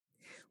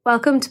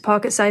Welcome to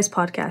Pocket Size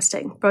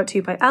Podcasting, brought to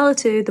you by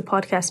Alitu, the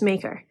podcast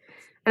maker.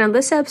 And on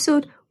this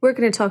episode, we're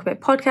going to talk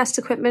about podcast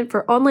equipment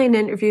for online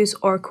interviews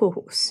or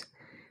co-hosts.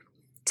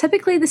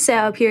 Typically, the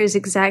setup here is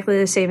exactly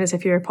the same as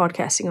if you were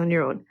podcasting on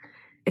your own.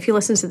 If you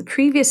listen to the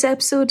previous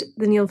episode,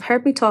 then you'll have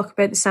heard me talk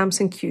about the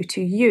Samson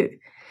Q2U.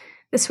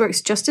 This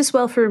works just as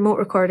well for remote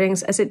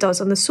recordings as it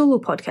does on the solo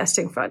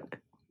podcasting front.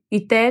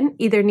 You'd then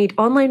either need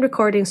online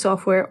recording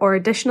software or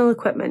additional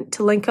equipment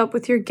to link up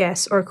with your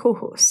guests or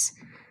co-hosts.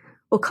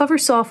 We'll cover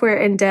software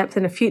in depth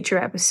in a future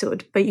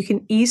episode, but you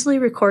can easily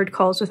record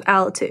calls with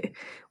Alitu,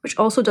 which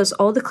also does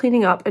all the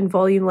cleaning up and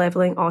volume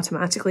leveling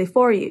automatically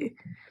for you.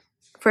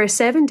 For a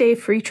 7-day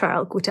free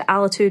trial, go to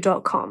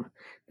alitu.com.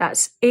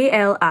 That's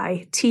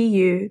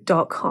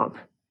ALITU.com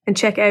and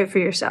check it out for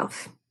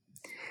yourself.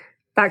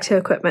 Back to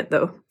equipment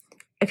though.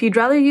 If you'd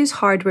rather use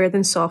hardware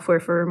than software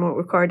for remote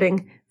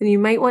recording, then you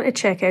might want to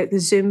check out the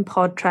Zoom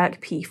PodTrack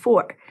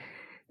P4.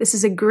 This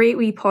is a great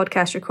wee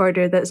podcast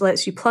recorder that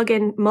lets you plug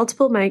in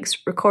multiple mics,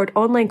 record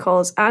online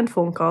calls and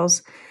phone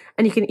calls,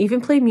 and you can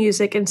even play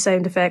music and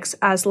sound effects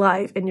as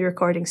live in your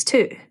recordings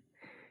too.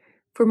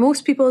 For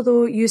most people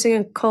though, using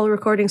a call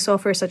recording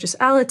software such as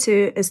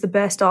Alitu is the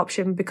best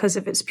option because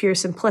of its pure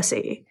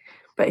simplicity.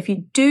 But if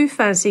you do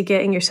fancy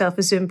getting yourself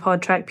a Zoom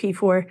PodTrack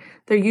P4,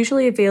 they're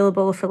usually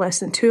available for less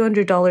than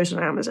 $200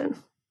 on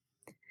Amazon.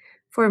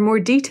 For a more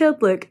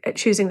detailed look at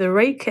choosing the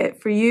right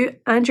kit for you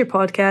and your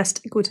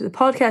podcast, go to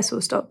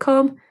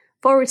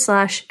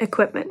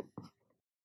thepodcasthost.com/equipment.